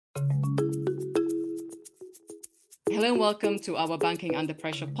Hello and welcome to our Banking Under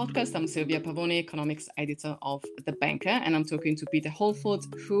Pressure podcast. I'm Silvia Pavoni, economics editor of The Banker, and I'm talking to Peter Holford,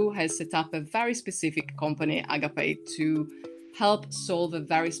 who has set up a very specific company, Agape, to help solve a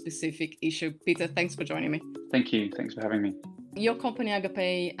very specific issue. Peter, thanks for joining me. Thank you. Thanks for having me. Your company,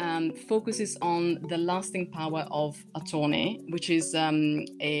 Agape, focuses on the lasting power of attorney, which is an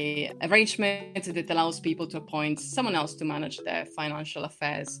arrangement that allows people to appoint someone else to manage their financial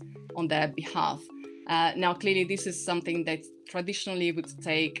affairs on their behalf. Now, clearly, this is something that traditionally would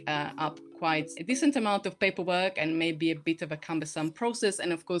take up quite a decent amount of paperwork and maybe a bit of a cumbersome process.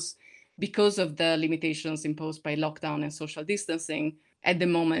 And of course, because of the limitations imposed by lockdown and social distancing, at the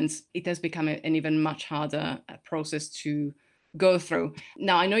moment, it has become an even much harder process to go through.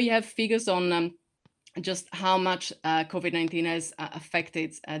 Now, I know you have figures on just how much COVID-19 has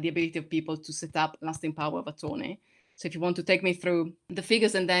affected the ability of people to set up lasting power of attorney. So if you want to take me through the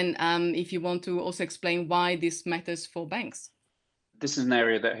figures, and then if you want to also explain why this matters for banks. This is an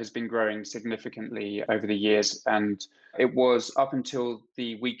area that has been growing significantly over the years, and it was up until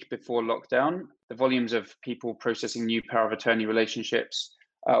the week before lockdown, the volumes of people processing new power of attorney relationships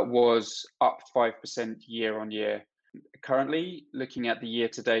was up 5% year on year. Currently, looking at the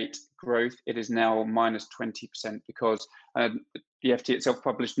year-to-date growth, it is now minus 20% because the FT itself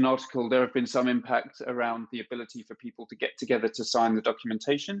published an article. There have been some impact around the ability for people to get together to sign the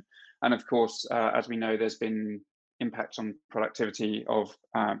documentation. And of course, as we know, there's been impacts on productivity of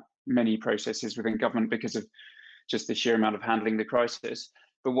many processes within government because of just the sheer amount of handling the crisis.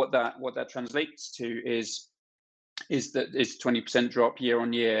 But what that translates to is that it's 20% drop year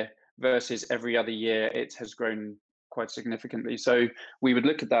on year versus every other year it has grown quite significantly. So we would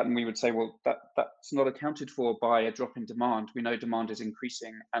look at that and we would say, well, that's not accounted for by a drop in demand. We know demand is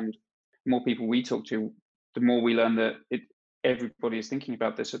increasing, and the more people we talk to, the more we learn that everybody is thinking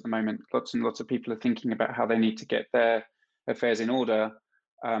about this at the moment. Lots and lots of people are thinking about how they need to get their affairs in order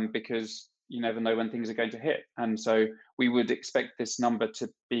because you never know when things are going to hit. And so we would expect this number to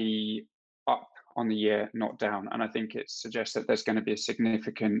be up on the year, not down. And I think it suggests that there's going to be a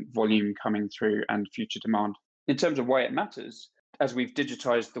significant volume coming through and future demand. In terms of why it matters, as we've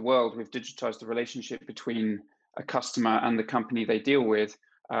digitized the world, we've digitized the relationship between a customer and the company they deal with.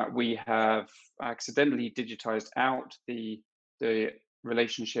 We have accidentally digitized out the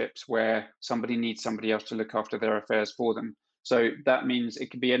relationships where somebody needs somebody else to look after their affairs for them. So that means it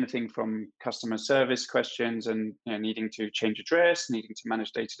could be anything from customer service questions and needing to change address, needing to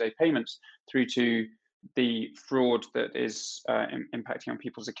manage day-to-day payments, through to the fraud that is impacting on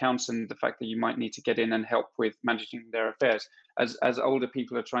people's accounts, and the fact that you might need to get in and help with managing their affairs. As older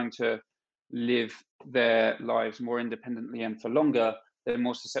people are trying to live their lives more independently and for longer, they're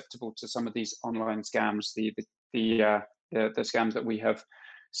more susceptible to some of these online scams, the scams that we have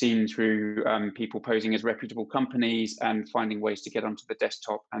seen through people posing as reputable companies and finding ways to get onto the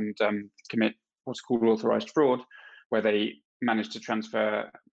desktop and commit what's called authorized fraud, where they manage to transfer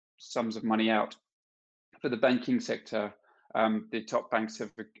sums of money out. For the banking sector, the top banks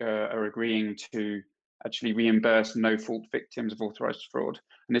are agreeing to actually reimburse no-fault victims of authorized fraud.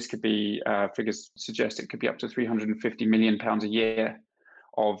 And this could be, figures suggest it could be up to £350 million a year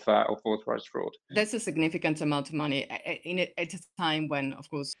of authorized fraud. That's a significant amount of money at a time when, of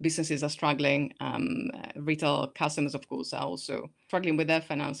course, businesses are struggling. Retail customers, of course, are also struggling with their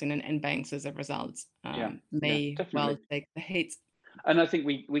financing, and banks, as a result, may well take the hit. And I think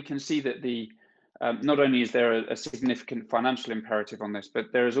we can see that not only is there a significant financial imperative on this, but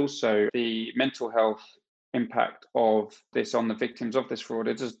there is also the mental health impact of this on the victims of this fraud.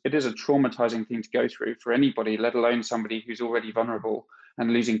 It is a traumatizing thing to go through for anybody, let alone somebody who's already vulnerable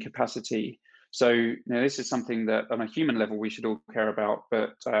and losing capacity. So this is something that on a human level we should all care about,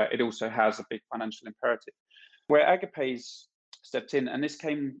 but it also has a big financial imperative. Where Agape's stepped in, and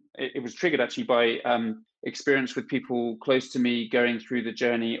it was triggered actually by experience with people close to me going through the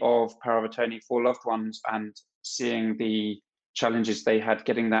journey of power of attorney for loved ones and seeing the challenges they had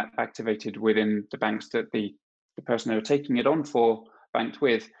getting that activated within the banks that the person they were taking it on for banked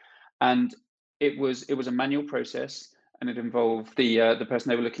with. And it was a manual process, and it involved the person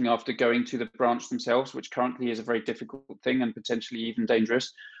they were looking after going to the branch themselves, which currently is a very difficult thing and potentially even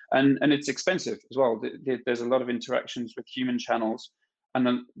dangerous. And it's expensive as well. There's a lot of interactions with human channels. And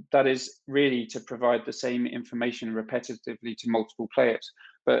then that is really to provide the same information repetitively to multiple players.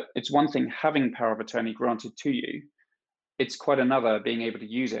 But it's one thing having power of attorney granted to you. It's quite another being able to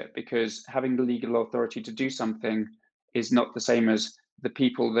use it, because having the legal authority to do something is not the same as the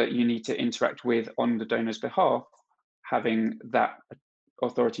people that you need to interact with on the donor's behalf having that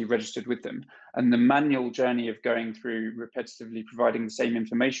authority registered with them. And the manual journey of going through repetitively providing the same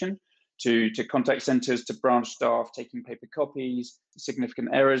information to contact centres, to branch staff taking paper copies, significant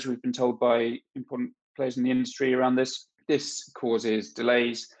errors, we've been told by important players in the industry around this. This causes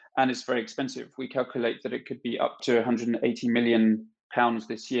delays and it's very expensive. We calculate that it could be up to £180 million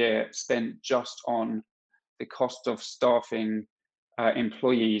this year spent just on the cost of staffing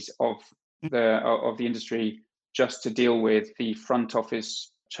employees of the industry just to deal with the front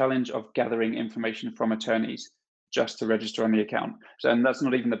office challenge of gathering information from attorneys just to register on the account. And that's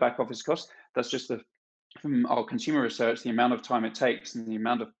not even the back office cost. That's just from our consumer research, the amount of time it takes and the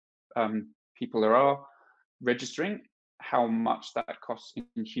amount of people there are registering, how much that costs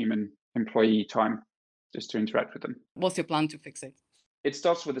in human employee time just to interact with them. What's your plan to fix it? It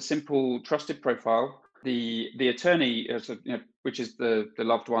starts with a simple trusted profile. The attorney, which is the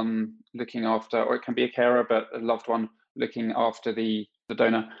loved one looking after, or it can be a carer, but a loved one looking after the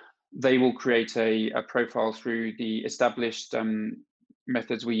donor, they will create a profile through the established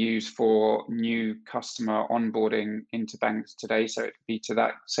methods we use for new customer onboarding into banks today. So it could be to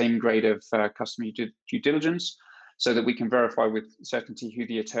that same grade of customer due diligence, so that we can verify with certainty who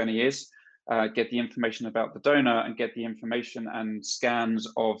the attorney is, get the information about the donor, and get the information and scans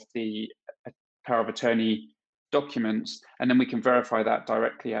of the power of attorney documents, and then we can verify that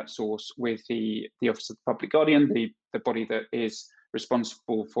directly at source with the Office of the Public Guardian, the body that is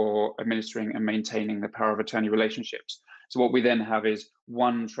responsible for administering and maintaining the power of attorney relationships. So what we then have is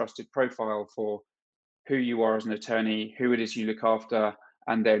one trusted profile for who you are as an attorney, who it is you look after,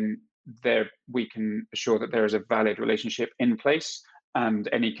 and then there we can assure that there is a valid relationship in place and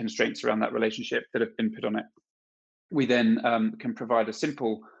any constraints around that relationship that have been put on it. We then can provide a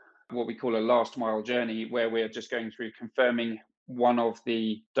simple, what we call a last mile journey, where we're just going through confirming one of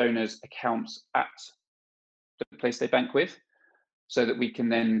the donor's accounts at the place they bank with, so that we can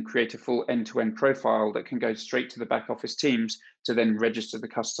then create a full end-to-end profile that can go straight to the back office teams to then register the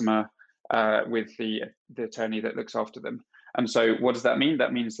customer with the attorney that looks after them. And so what does that mean?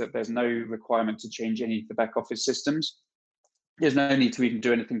 That means that there's no requirement to change any of the back office systems. There's no need to even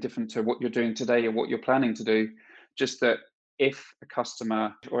do anything different to what you're doing today or what you're planning to do. Just that if a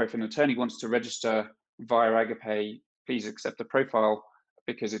customer or if an attorney wants to register via Agape, please accept the profile,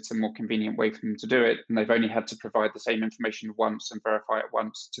 because it's a more convenient way for them to do it. And they've only had to provide the same information once and verify it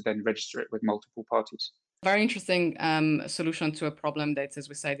once to then register it with multiple parties. Very interesting solution to a problem that, as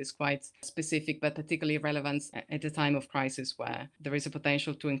we said, is quite specific, but particularly relevant at a time of crisis where there is a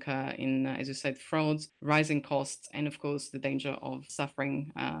potential to incur in, as you said, frauds, rising costs, and of course, the danger of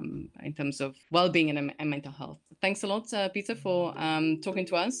suffering in terms of well-being and mental health. Thanks a lot, Peter, for talking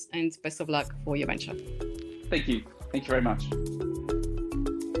to us, and best of luck for your venture. Thank you. Thank you very much.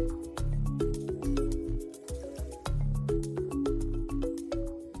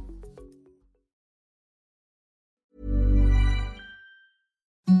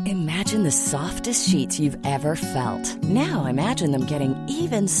 Imagine the softest sheets you've ever felt. Now imagine them getting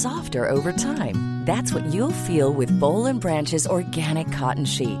even softer over time. That's what you'll feel with Boll & Branch's organic cotton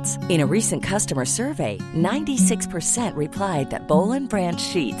sheets. In a recent customer survey, 96% replied that Boll & Branch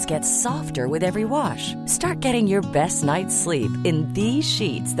sheets get softer with every wash. Start getting your best night's sleep in these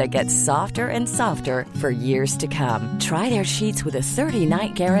sheets that get softer and softer for years to come. Try their sheets with a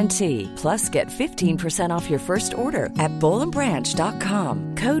 30-night guarantee. Plus, get 15% off your first order at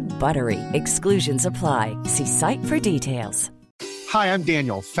bollandbranch.com. Code BUTTERY. Exclusions apply. See site for details. Hi, I'm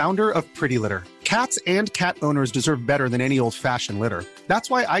Daniel, founder of Pretty Litter. Cats and cat owners deserve better than any old-fashioned litter. That's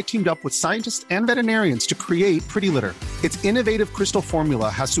why I teamed up with scientists and veterinarians to create Pretty Litter. Its innovative crystal formula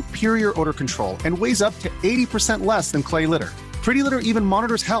has superior odor control and weighs up to 80% less than clay litter. Pretty Litter even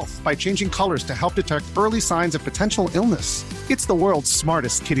monitors health by changing colors to help detect early signs of potential illness. It's the world's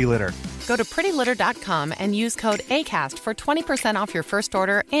smartest kitty litter. Go to prettylitter.com and use code ACAST for 20% off your first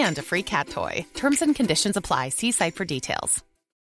order and a free cat toy. Terms and conditions apply. See site for details.